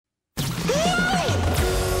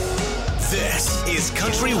This is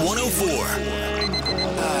Country 104.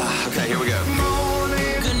 Okay, here we go.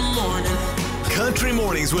 Good morning. Country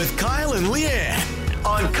Mornings with Kyle and Leanne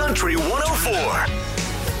on Country 104.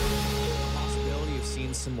 Possibility of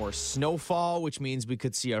seeing some more snowfall, which means we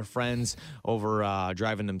could see our friends over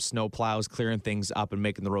driving them snow plows, clearing things up and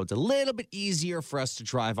making the roads a little bit easier for us to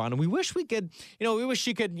drive on. And we wish we could,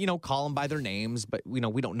 you could, call them by their names, but we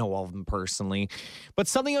don't know all of them personally. But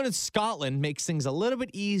something out in Scotland makes things a little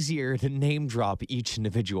bit easier to name drop each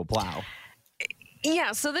individual plow.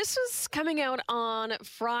 Yeah, so this was coming out on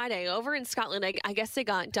Friday over in Scotland. I guess they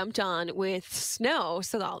got dumped on with snow,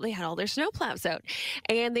 so they had all their snow plows out.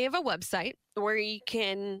 And they have a website where you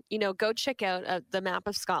can, go check out the map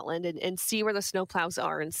of Scotland and see where the snow plows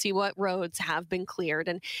are and see what roads have been cleared.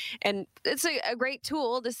 And it's a great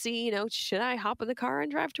tool to see, should I hop in the car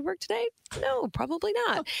and drive to work today? No, probably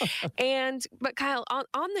not. But Kyle,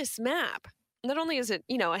 on this map, not only is it,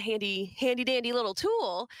 a handy dandy little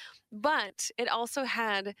tool, but it also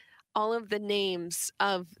had all of the names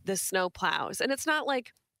of the snow plows. And it's not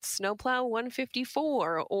like Snowplow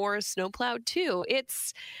 154 or Snowplow 2.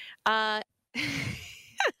 It's, I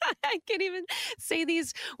can't even say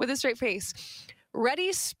these with a straight face.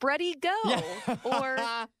 Ready, spready, go. Yeah. Or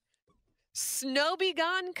Snow Be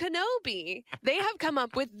Gone Kenobi. They have come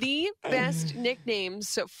up with the best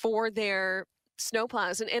nicknames for their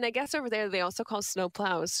snowplows. And I guess over there, they also call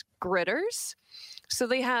snowplows gritters. So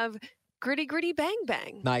they have Gritty Gritty Bang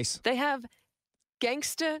Bang. Nice. They have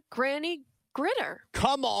Gangsta Granny Gritter.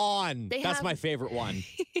 Come on. That's my favorite one.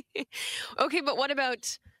 Okay, but what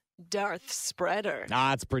about Darth Spreader?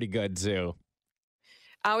 That's pretty good too.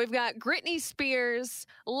 We've got Britney Spears,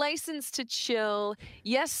 License to Chill,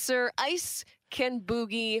 Yes Sir, Ice Can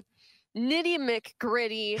Boogie, Nitty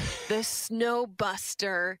McGritty, the Snow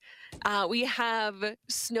Buster. We have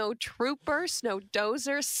Snow Trooper, Snow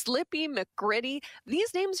Dozer, Slippy McGritty.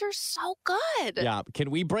 These names are so good. Yeah.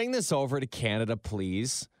 Can we bring this over to Canada,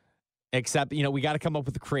 please? Except, we got to come up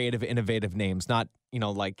with creative, innovative names, not,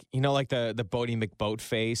 like the Bodie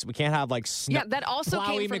McBoatface. We can't have yeah, that also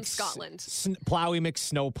came from Scotland. Plowy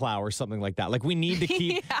McSnowplow or something like that. Like we need to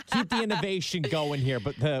keep the innovation going here.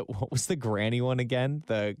 But what was the granny one again?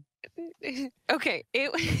 Okay,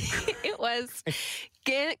 it was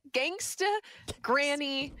Gangsta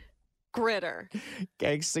Granny Gritter.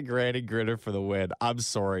 Gangsta Granny Gritter for the win. I'm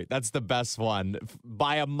sorry. That's the best one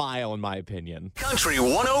by a mile, in my opinion. Country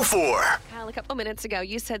 104. Kyle, a couple minutes ago,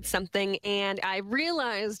 you said something, and I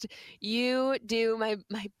realized you do my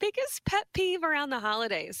biggest pet peeve around the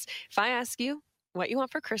holidays. If I ask you what you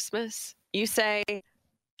want for Christmas, you say,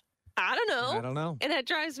 I don't know. And that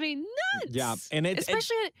drives me nuts. Yeah. And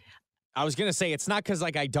especially I was going to say, it's not because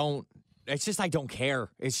I don't care.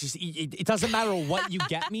 It's just, it doesn't matter what you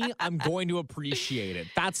get me. I'm going to appreciate it.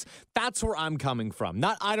 That's where I'm coming from.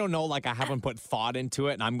 Not, I don't know, like I haven't put thought into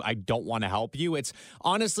it and I don't want to help you. It's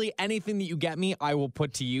honestly, anything that you get me, I will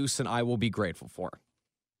put to use and I will be grateful for.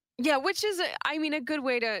 Yeah, which is, a good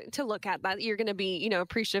way to look at that. You're going to be,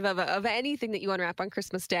 appreciative of anything that you unwrap on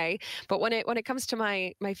Christmas Day. But when it comes to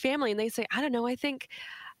my family and they say, I don't know, I think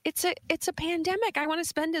it's a pandemic. I want to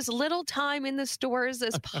spend as little time in the stores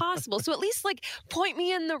as possible. So at least point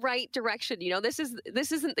me in the right direction. This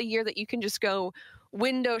isn't the year that you can just go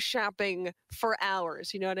window shopping for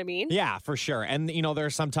hours. You know what I mean? Yeah, for sure. And, there are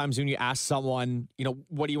sometimes when you ask someone,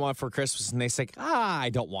 what do you want for Christmas? And they say, I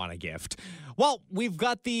don't want a gift. Well, we've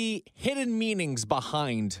got the hidden meanings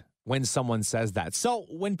behind when someone says that. So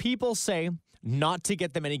when people say not to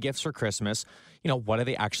get them any gifts for Christmas, what do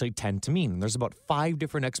they actually tend to mean? There's about 5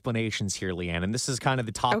 different explanations here, Leanne, and this is kind of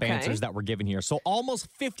the top answers that we're given here. So almost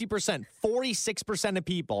 50%, 46% of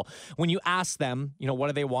people, when you ask them, what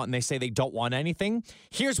do they want, and they say they don't want anything,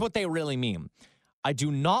 here's what they really mean. I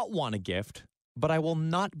do not want a gift, but I will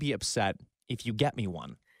not be upset if you get me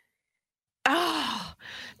one. Oh,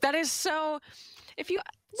 that is so... It's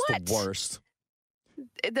the worst.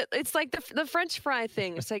 It's like the French fry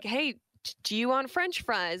thing. It's like, hey, do you want French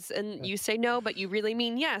fries? And you say no, but you really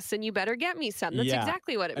mean yes, and you better get me some. That's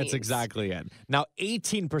exactly what it means. That's exactly it. Now,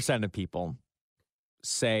 18% of people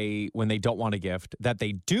say when they don't want a gift that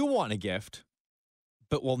they do want a gift,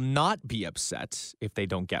 but will not be upset if they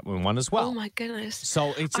don't get one as well. Oh, my goodness.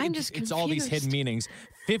 So it's all these hidden meanings.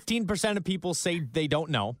 15% of people say they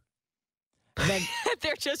don't know. And then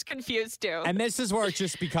they're just confused too. And this is where it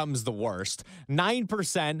just becomes the worst.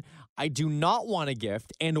 9%, I do not want a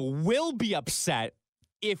gift and will be upset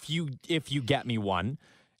if you get me one.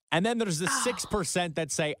 And then there's the 6%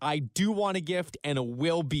 that say, I do want a gift and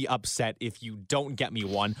will be upset if you don't get me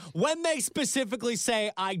one, when they specifically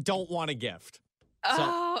say, I don't want a gift.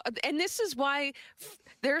 Oh, and this is why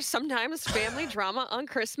there's sometimes family drama on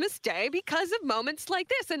Christmas Day because of moments like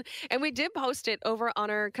this. And we did post it over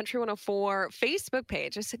on our Country 104 Facebook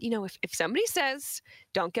page. I said, if somebody says,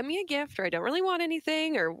 don't get me a gift, or I don't really want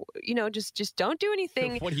anything, or, just don't do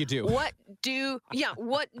anything. What do you do? What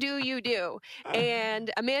do you do?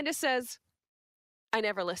 And Amanda says, I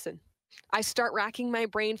never listen. I start racking my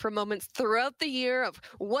brain for moments throughout the year of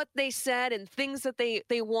what they said and things that they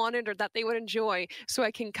wanted or that they would enjoy so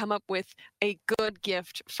I can come up with a good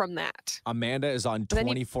gift from that. Amanda is on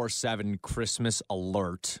 24/7 Christmas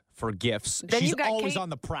alert for gifts. Then She's you got always Kate. on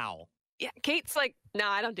the prowl. Yeah, Kate's like, no,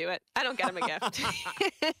 I don't do it. I don't get him a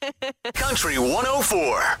gift. Country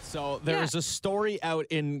 104. So there's a story out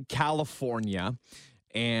in California,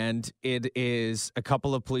 and it is a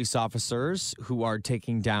couple of police officers who are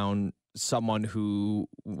taking down someone who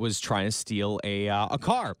was trying to steal a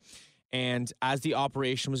car. And as the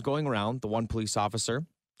operation was going around, the one police officer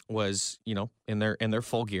was, in their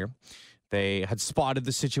full gear. They had spotted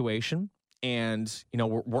the situation, and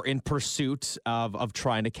we're in pursuit of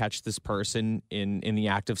trying to catch this person in the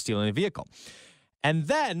act of stealing a vehicle. And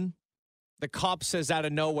then the cop says out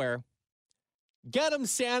of nowhere, "Get him,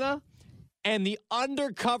 Santa." And the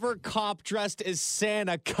undercover cop dressed as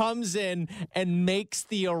Santa comes in and makes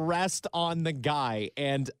the arrest on the guy.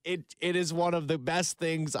 And it is one of the best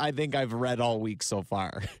things I think I've read all week so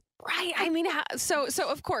far. Right. I mean, so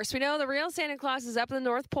of course, we know the real Santa Claus is up in the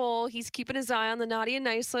North Pole. He's keeping his eye on the naughty and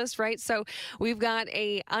nice list, right? So we've got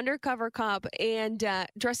a undercover cop and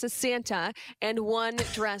dressed as Santa and one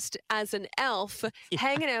dressed as an elf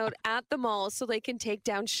hanging out at the mall so they can take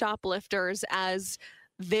down shoplifters as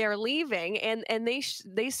they're leaving. And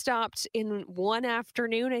they stopped in one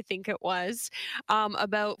afternoon, I think it was,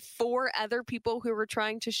 about 4 other people who were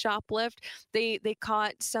trying to shoplift. They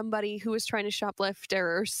caught somebody who was trying to shoplift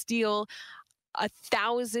or steal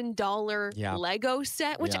 $1,000 Lego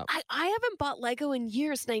set, which I haven't bought Lego in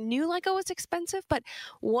years, and I knew Lego was expensive, but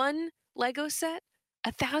one Lego set,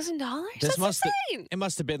 $1,000? That's insane. It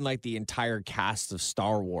must have been like the entire cast of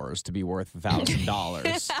Star Wars to be worth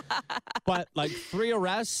 $1,000. But like 3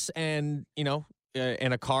 arrests and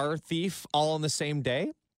and a car thief all on the same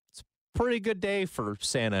day. It's a pretty good day for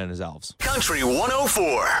Santa and his elves. Country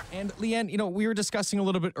 104. And Leanne, we were discussing a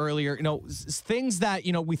little bit earlier, things that,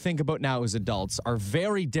 we think about now as adults are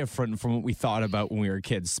very different from what we thought about when we were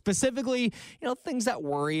kids. Specifically, things that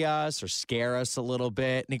worry us or scare us a little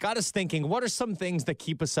bit. And it got us thinking, what are some things that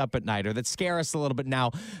keep us up at night or that scare us a little bit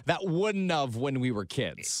now that wouldn't have when we were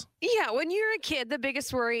kids? Yeah, when you're a kid, the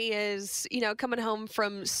biggest worry is, coming home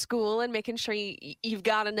from school and making sure you've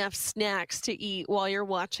got enough snacks to eat while you're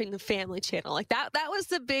watching the Family Channel. Like that was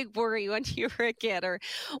the big worry when you were a kid, or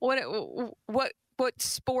what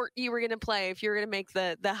sport you were going to play if you were going to make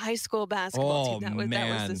the high school basketball team. That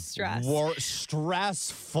was the stress.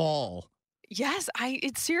 Stressful. Yes,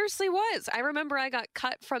 it seriously was. I remember I got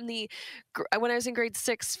cut from when I was in grade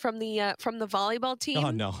 6 from the volleyball team.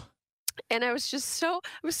 Oh no. And I was so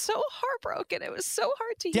heartbroken. It was so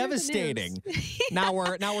hard to hear. Devastating. Now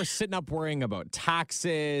we're sitting up worrying about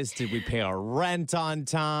taxes. Did we pay our rent on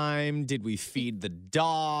time? Did we feed the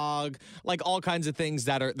dog? Like all kinds of things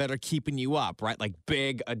that are keeping you up, right? Like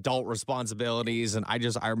big adult responsibilities. And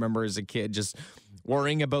I remember as a kid just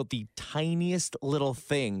worrying about the tiniest little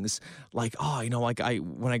things, like,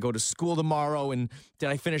 when I go to school tomorrow, and did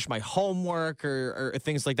I finish my homework or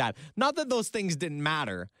things like that. Not that those things didn't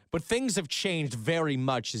matter, but things have changed very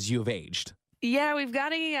much as you've aged. Yeah, we've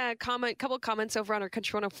got a couple comments over on our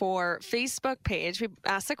Country 104 Facebook page. We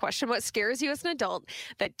asked the question, what scares you as an adult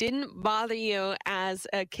that didn't bother you as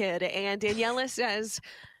a kid? And Daniela says,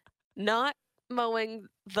 not mowing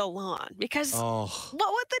the lawn, because what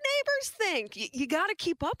would the neighbors think? You got to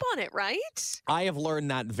keep up on it, right? I have learned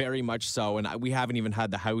that very much so, and we haven't even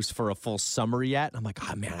had the house for a full summer yet. I'm like,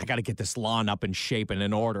 oh man, I got to get this lawn up in shape and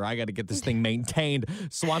in order. I got to get this thing maintained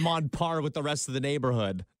so I'm on par with the rest of the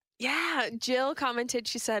neighborhood. Yeah, Jill commented,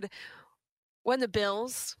 she said, when the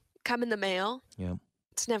bills come in the mail,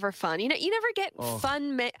 it's never fun. You never get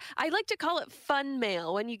fun mail. I like to call it fun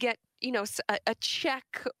mail when you get a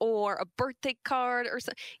check or a birthday card or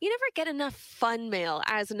something. You never get enough fun mail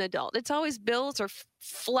as an adult. It's always bills or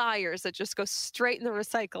flyers that just go straight in the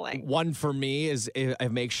recycling. One for me is I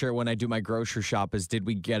make sure when I do my grocery shop is, did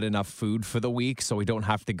we get enough food for the week so we don't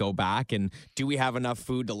have to go back? And do we have enough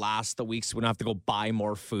food to last the week so we don't have to go buy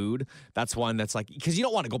more food? That's one that's like, because you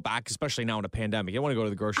don't want to go back, especially now in a pandemic. You don't want to go to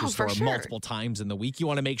the grocery store multiple times in the week. You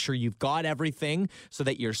want to make sure you've got everything so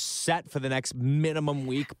that you're set for the next minimum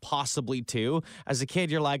week, possibly 2. As a kid,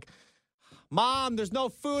 you're like, Mom, there's no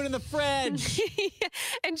food in the fridge.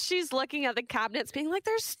 And she's looking at the cabinets being like,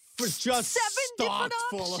 there's just 7 different stocked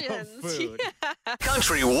full of options. food. Yeah.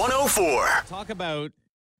 Country 104. Talk about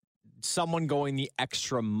someone going the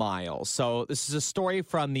extra mile. So this is a story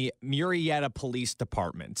from the Murrieta Police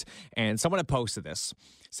Department. And someone had posted this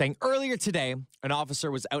saying earlier today, an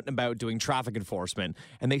officer was out and about doing traffic enforcement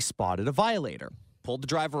and they spotted a violator. Pulled the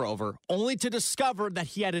driver over, only to discover that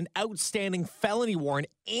he had an outstanding felony warrant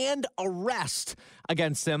and arrest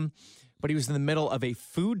against him. But he was in the middle of a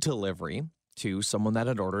food delivery to someone that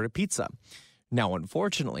had ordered a pizza. Now,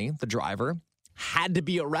 unfortunately, the driver had to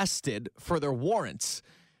be arrested for their warrants.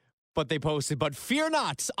 But they posted, but fear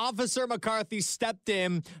not, Officer McCarthy stepped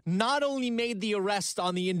in, not only made the arrest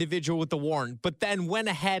on the individual with the warrant, but then went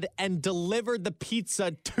ahead and delivered the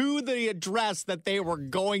pizza to the address that they were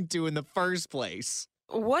going to in the first place.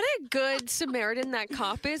 What a good Samaritan that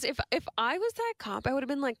cop is. If I was that cop, I would have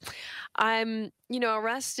been like, I'm,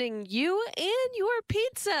 arresting you and your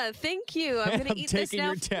pizza. Thank you. I'm going to eat this taking now.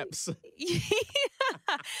 your tips. Yeah.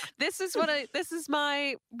 This is what I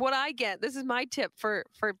get. This is my tip for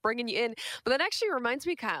bringing you in. But that actually reminds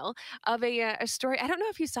me, Kyle, of a story. I don't know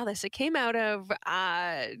if you saw this. It came out of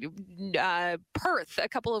Perth a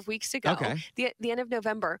couple of weeks ago. Okay. The end of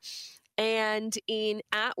November. And in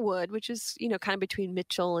Atwood, which is, kind of between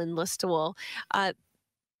Mitchell and Listowel,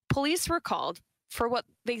 police were called for what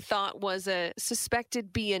they thought was a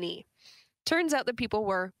suspected B&E. Turns out that people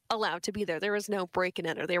were allowed to be there. There was no break and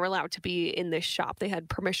enter. They were allowed to be in this shop. They had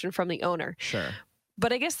permission from the owner. Sure.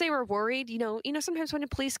 But I guess they were worried. Sometimes when the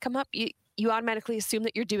police come up, you automatically assume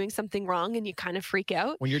that you're doing something wrong and you kind of freak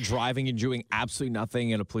out. When you're driving and doing absolutely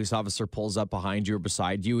nothing and a police officer pulls up behind you or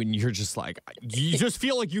beside you and you're just like, you just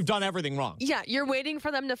feel like you've done everything wrong. Yeah, you're waiting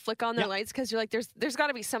for them to flick on their lights because you're like, there's got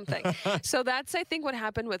to be something. So that's, I think, what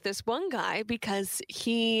happened with this one guy because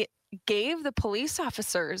he gave the police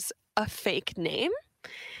officers a fake name.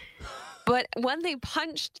 But when they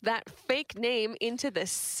punched that fake name into the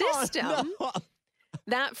system,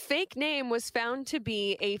 that fake name was found to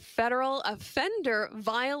be a federal offender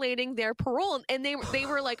violating their parole. And they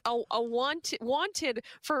were like wanted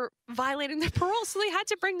for violating their parole. So they had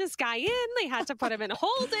to bring this guy in. They had to put him in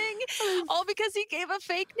holding, all because he gave a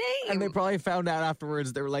fake name. And they probably found out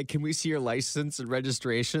afterwards. They were like, can we see your license and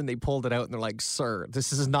registration? They pulled it out and they're like, sir,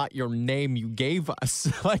 this is not your name you gave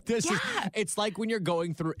us. It's like when you're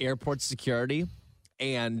going through airport security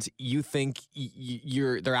and you think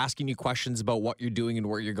they're asking you questions about what you're doing and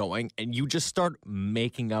where you're going, and you just start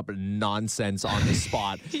making up nonsense on the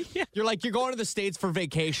spot. Yeah. You're like, you're going to the States for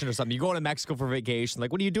vacation or something. You're going to Mexico for vacation.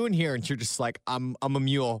 Like, what are you doing here? And you're just like, I'm a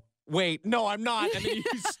mule. Wait, no, I'm not. And then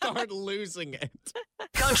you start losing it.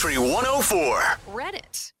 Country 104.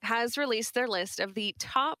 Reddit has released their list of the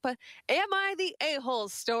top Am I the A-hole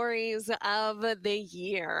stories of the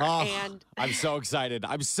year. Oh, and I'm so excited.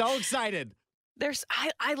 I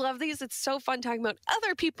love these. It's so fun talking about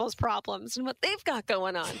other people's problems and what they've got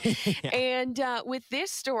going on. Yeah. And with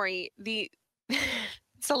this story,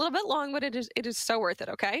 it's a little bit long, but it is so worth it,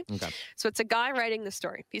 okay? Okay. So it's a guy writing the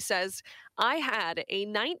story. He says, I had a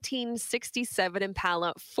 1967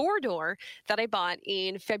 Impala 4-door that I bought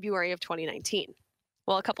in February of 2019.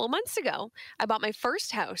 Well, a couple of months ago, I bought my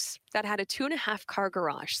first house that had a 2.5-car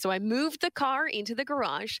garage. So I moved the car into the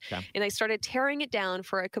garage and I started tearing it down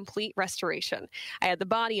for a complete restoration. I had the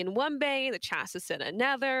body in one bay, the chassis in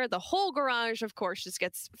another. The whole garage, of course, just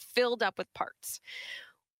gets filled up with parts.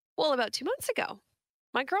 Well, about 2 months ago,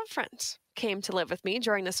 my girlfriend came to live with me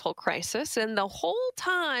during this whole crisis and the whole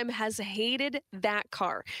time has hated that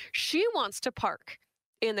car. She wants to park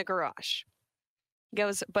in the garage.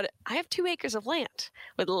 Goes, but I have 2 acres of land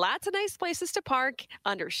with lots of nice places to park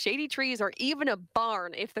under shady trees or even a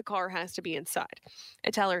barn if the car has to be inside.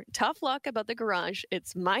 I tell her, tough luck about the garage.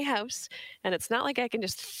 It's my house, and it's not like I can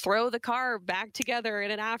just throw the car back together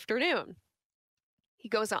in an afternoon. He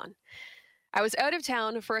goes on. I was out of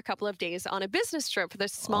town for a couple of days on a business trip for the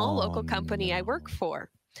small local company I work for.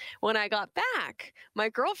 When I got back, my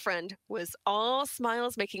girlfriend was all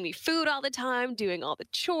smiles, making me food all the time, doing all the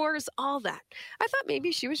chores, all that. I thought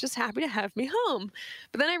maybe she was just happy to have me home.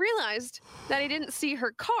 But then I realized that I didn't see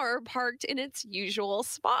her car parked in its usual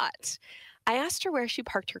spot. I asked her where she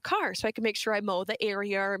parked her car so I could make sure I mow the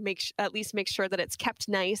area or at least make sure that it's kept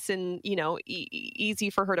nice and, easy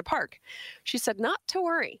for her to park. She said not to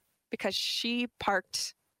worry because she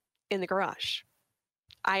parked in the garage.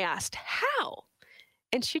 I asked how?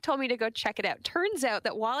 And she told me to go check it out. Turns out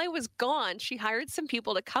that while I was gone, she hired some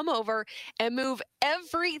people to come over and move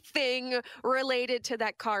everything related to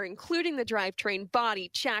that car, including the drivetrain, body,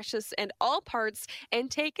 chassis, and all parts,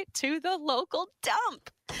 and take it to the local dump.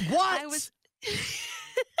 What? I was He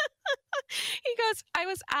goes, I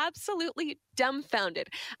was absolutely dumbfounded.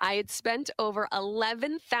 I had spent over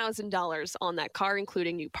 $11,000 on that car,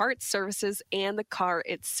 including new parts, services, and the car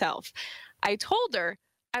itself. I told her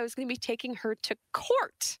I was going to be taking her to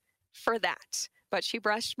court for that, but she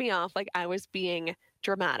brushed me off like I was being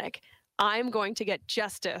dramatic. I'm going to get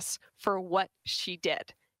justice for what she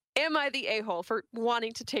did. Am I the a-hole for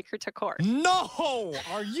wanting to take her to court? No!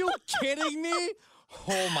 Are you kidding me?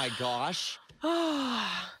 Oh my gosh.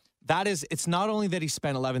 That is, it's not only that he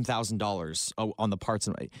spent $11,000 on the parts,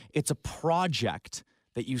 it's a project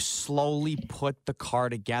that you slowly put the car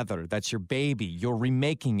together. That's your baby. You're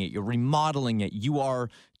remaking it. You're remodeling it.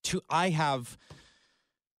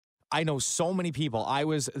 I know so many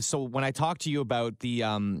people. So when I talked to you about the,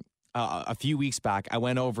 a few weeks back, I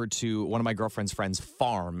went over to one of my girlfriend's friend's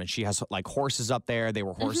farm, and she has like horses up there. They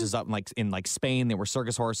were horses up in Spain. They were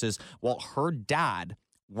circus horses. Well, her dad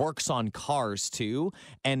works on cars too,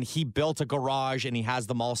 and he built a garage and he has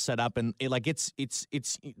them all set up, and it's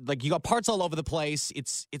like you got parts all over the place.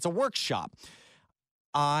 It's a workshop.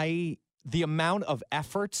 The amount of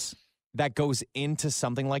effort that goes into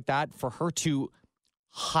something like that, for her to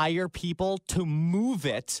hire people to move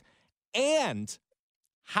it and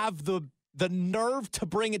have the nerve to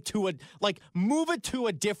bring it to move it to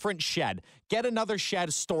a different shed, get another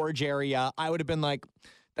shed storage area. I would have been like,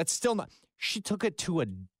 that's still not. She took it to a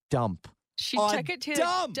dump. She took it to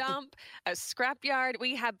a dump, a scrapyard.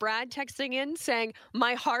 We have Brad texting in saying,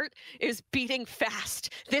 my heart is beating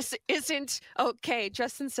fast. This isn't okay.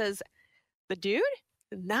 Justin says, the dude,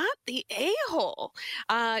 not the a-hole.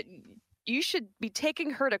 You should be taking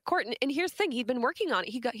her to court. And here's the thing. He'd been working on it.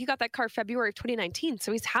 He got that car February of 2019.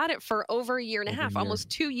 So he's had it for over a year and a half, almost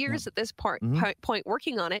 2 years at this point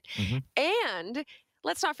working on it. And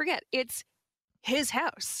let's not forget, it's his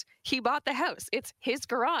house. He bought the house. It's his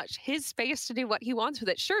garage, his space to do what he wants with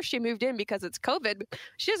it. Sure, she moved in because it's COVID, but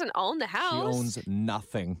she doesn't own the house. She owns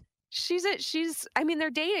nothing. They're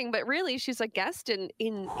dating, but really she's a guest in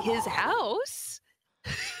his house.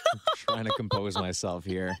 I'm trying to compose myself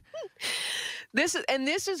here.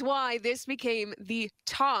 This is why this became the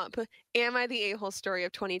top Am I the A-hole story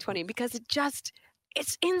of 2020, because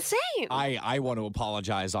it's insane. I want to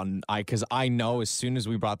apologize because I know as soon as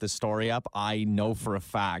we brought this story up, I know for a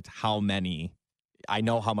fact I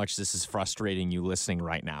know how much this is frustrating you listening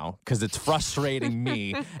right now, because it's frustrating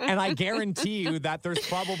me. And I guarantee you that there's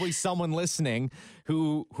probably someone listening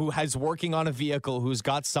who has working on a vehicle, who's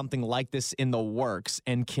got something like this in the works,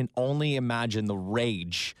 and can only imagine the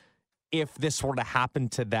rage if this were to happen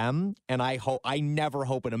to them. And I never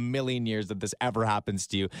hope in a million years that this ever happens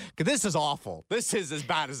to you, because this is awful. This is as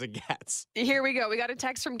bad as it gets. Here we go. We got a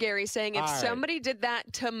text from Gary saying, if somebody did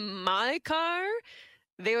that to my car,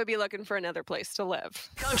 they would be looking for another place to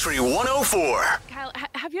live. Country 104. Kyle,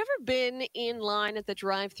 have you ever been in line at the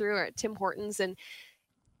drive-thru or at Tim Hortons, and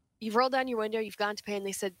you've rolled down your window, you've gone to pay, and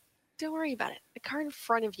they said, don't worry about it. The car in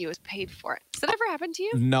front of you is paid for it. Has that ever happened to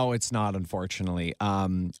you? No, it's not, unfortunately.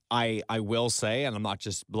 I will say, and I'm not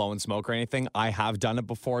just blowing smoke or anything, I have done it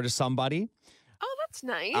before to somebody. Oh, that's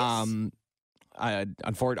nice. I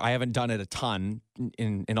haven't done it a ton,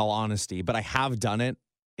 in all honesty, but I have done it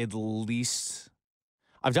at least.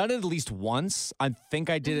 I've done it at least once. I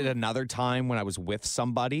think I did it another time when I was with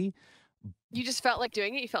somebody. You just felt like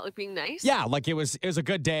doing it? You felt like being nice? Yeah, like it was a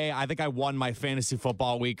good day. I think I won my fantasy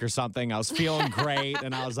football week or something. I was feeling great,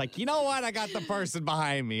 and I was like, you know what? I got the person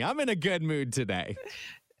behind me. I'm in a good mood today.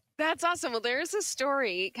 That's awesome. Well, there's a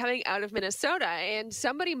story coming out of Minnesota, and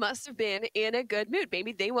somebody must have been in a good mood.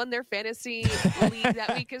 Maybe they won their fantasy league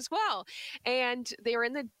that week as well. And they were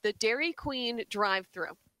in the Dairy Queen drive-thru.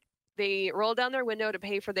 They rolled down their window to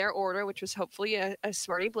pay for their order, which was hopefully a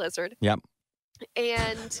Smarty Blizzard. Yep.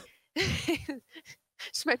 And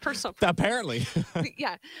it's my personal. Apparently.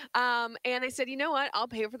 Yeah. And they said, you know what? I'll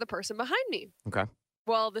pay for the person behind me. Okay.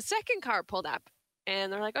 Well, the second car pulled up,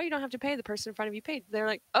 and they're like, oh, you don't have to pay. The person in front of you paid. They're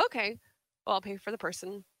like, okay, well, I'll pay for the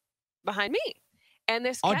person behind me. And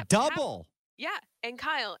this kept double. Yeah. And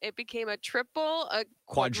Kyle, it became a triple, a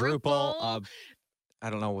quadruple. I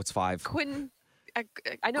don't know what's five.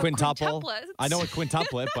 I know quintuple. quintuplets. I know a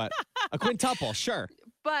quintuplet, but a quintuple, sure.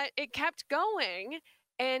 But it kept going,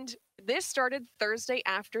 and this started Thursday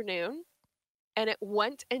afternoon, and it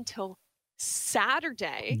went until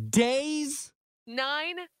Saturday. Days?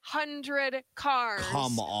 900 cars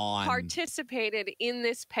Come on. participated in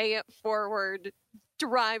this pay it forward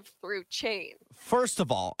drive-through chain. First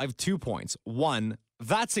of all, I have 2 points. One,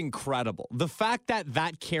 that's incredible. The fact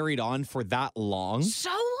that carried on for that long So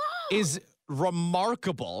long is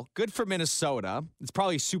remarkable. Good for Minnesota. It's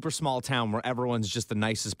probably a super small town where everyone's just the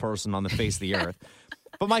nicest person on the face of the earth.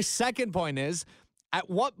 But my second point is, at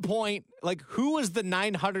what point, like, who was the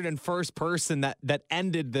 901st person that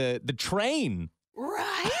ended the train?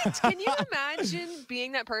 Right? Can you imagine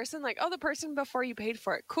being that person? Like, oh, the person before you paid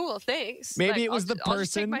for it. Cool, thanks. Maybe Like, it was I'll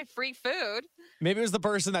just take person. my free food. Maybe it was the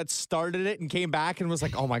person that started it and came back and was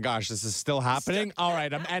like, oh my gosh, this is still happening. All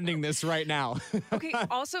right, I'm ending this right now. Okay,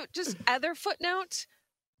 also, just other footnote,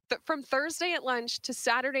 from Thursday at lunch to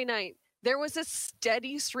Saturday night, there was a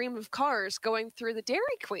steady stream of cars going through the Dairy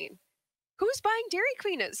Queen. Who's buying Dairy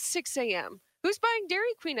Queen at 6 a.m.? Who's buying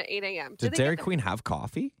Dairy Queen at 8 a.m.? Did Dairy Queen have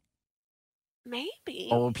coffee? Maybe.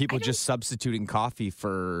 Or were people just substituting coffee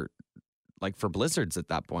for blizzards at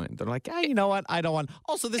that point? They're like, you know what? I don't want.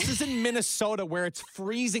 Also, this is in Minnesota where it's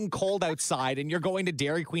freezing cold outside and you're going to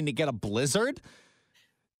Dairy Queen to get a blizzard?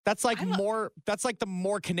 That's like that's like the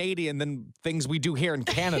more Canadian than things we do here in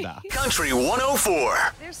Canada. Country 104.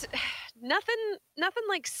 There's nothing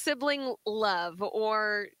like sibling love,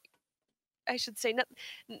 or I should say,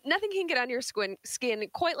 nothing can get on your skin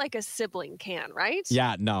quite like a sibling can, right?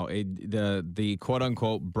 Yeah, no, the quote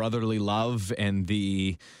unquote brotherly love and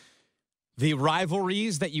the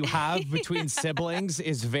rivalries that you have between siblings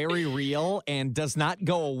is very real and does not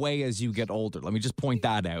go away as you get older. Let me just point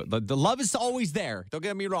that out. The love is always there. Don't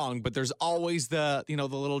get me wrong, but there's always the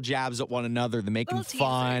little jabs at one another, the making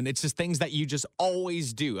fun. It's just things that you just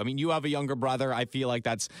always do. I mean, you have a younger brother. I feel like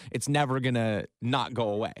it's never gonna not go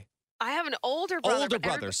away. I have an older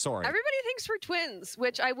brother. Sorry. Everybody thinks we're twins,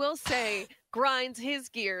 which I will say grinds his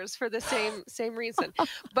gears for the same reason.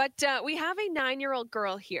 But we have a 9-year-old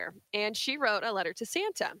girl here, and she wrote a letter to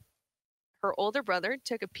Santa. Her older brother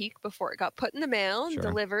took a peek before it got put in the mail and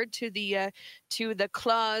delivered to the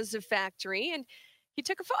Claus factory, and he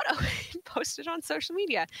took a photo and posted it on social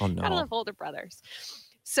media. Oh no! I love older brothers.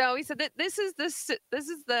 So he said that this is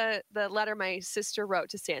the letter my sister wrote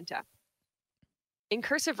to Santa. In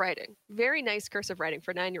cursive writing, very nice cursive writing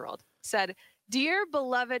for a 9-year-old, said, "Dear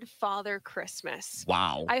beloved Father Christmas.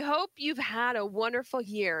 Wow. I hope you've had a wonderful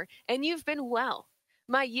year and you've been well.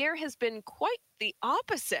 My year has been quite the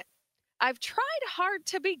opposite. I've tried hard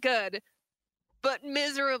to be good, but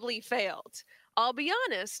miserably failed. I'll be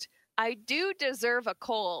honest, I do deserve a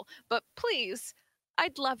coal, but please,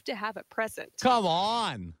 I'd love to have a present." Come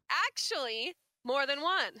on. Actually, more than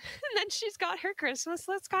one. And then she's got her Christmas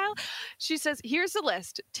list, Kyle. She says, here's the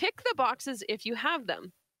list. Tick the boxes if you have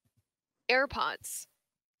them. AirPods,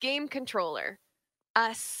 game controller,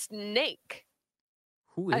 a snake.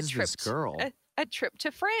 Who is this girl? A trip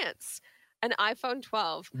to France, an iPhone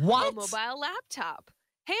 12, what? A mobile laptop,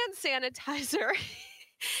 hand sanitizer,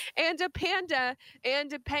 and a panda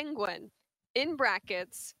and a penguin. In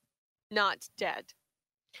brackets, not dead.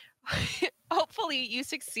 Hopefully you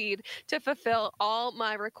succeed to fulfill all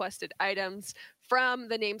my requested items from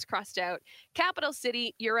the names crossed out: capital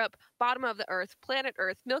city, Europe, bottom of the earth, planet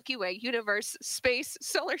Earth, Milky Way, universe, space,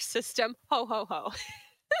 solar system, ho, ho, ho.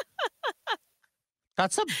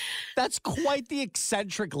 That's quite the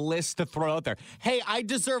eccentric list to throw out there. Hey, I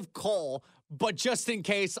deserve coal, but just in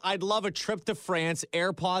case, I'd love a trip to France,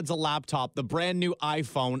 AirPods, a laptop, the brand new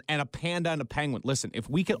iPhone, and a panda and a penguin. Listen, if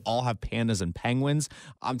we could all have pandas and penguins,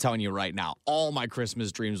 I'm telling you right now, all my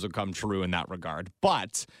Christmas dreams would come true in that regard.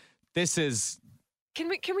 But this is... Can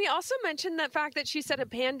we also mention the fact that she said a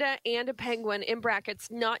panda and a penguin, in brackets,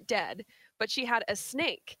 not dead, but she had a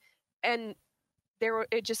snake, and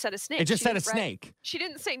it just said a snake. It just said a snake. She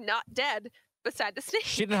didn't say not dead beside the snake.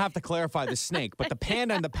 She didn't have to clarify the snake, but the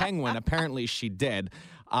panda and the penguin, apparently she did.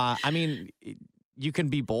 I mean, you can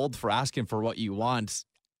be bold for asking for what you want.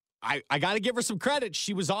 I got to give her some credit.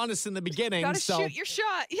 She was honest in the beginning. Got to shoot your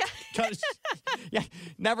shot. Yeah. Yeah.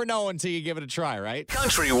 Never know until you give it a try, right?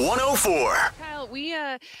 Country 104. Kyle, we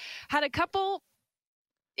had a couple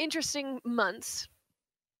interesting months,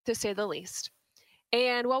 to say the least.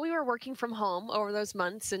 And while we were working from home over those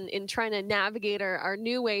months and in trying to navigate our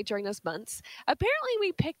new way during those months, apparently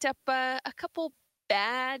we picked up a couple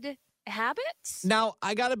bad habits. Now,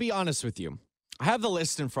 I got to be honest with you. I have the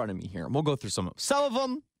list in front of me here, and we'll go through some of them. Some of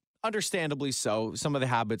them, understandably so. Some of the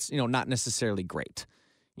habits, not necessarily great.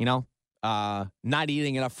 Not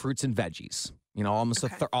eating enough fruits and veggies.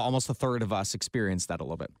 Almost a third of us experienced that a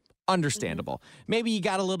little bit. Understandable. Mm-hmm. Maybe you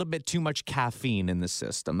got a little bit too much caffeine in the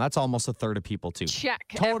system. That's almost a third of people too.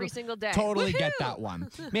 Check every single day. Totally get that one.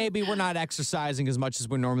 Maybe we're not exercising as much as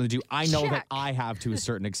we normally do. I know that I have to a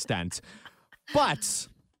certain extent. But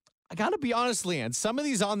I got to be honest, Leanne, some of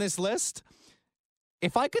these on this list,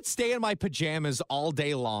 if I could stay in my pajamas all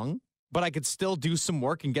day long, but I could still do some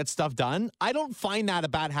work and get stuff done, I don't find that a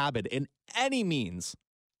bad habit in any means.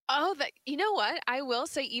 Oh, you know what? I will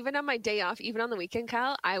say, even on my day off, even on the weekend,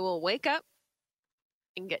 Kyle, I will wake up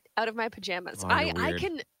and get out of my pajamas. Oh, I you're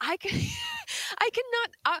can I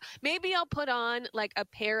cannot. Maybe I'll put on like a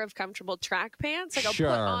pair of comfortable track pants. Like I'll put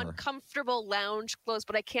on Sure. comfortable lounge clothes,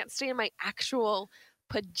 but I can't stay in my actual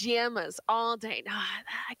pajamas all day. No,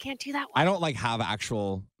 I can't do that one. I don't like have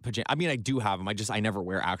actual pajamas. I mean, I do have them. I never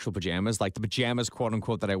wear actual pajamas. Like the pajamas, quote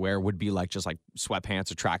unquote, that I wear would be like just like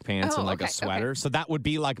sweatpants or track pants and like a sweater. So that would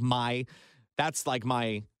be like that's like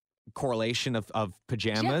my correlation of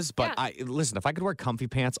pajamas. But listen, if I could wear comfy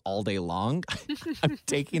pants all day long, I'm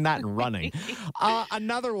taking that and running.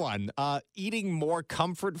 Another one, eating more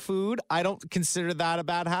comfort food. I don't consider that a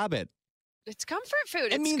bad habit. It's comfort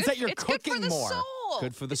food. It means that you're cooking good for the more. Soul.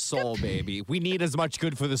 Good for the soul, baby. We need as much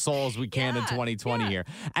good for the soul as we can in 2020 here.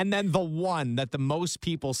 And then the one that the most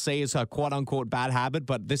people say is a quote unquote bad habit,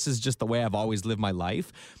 but this is just the way I've always lived my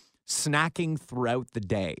life. Snacking throughout the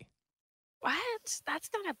day. What? That's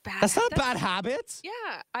not a bad. That's not a bad habit.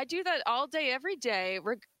 Yeah, I do that all day, every day,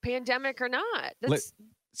 pandemic or not.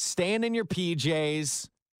 Staying in your PJs,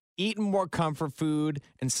 eating more comfort food,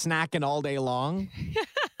 and snacking all day long.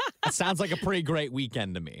 That sounds like a pretty great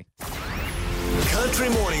weekend to me. Country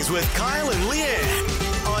Mornings with Kyle and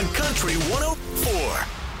Leanne on Country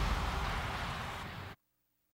 104.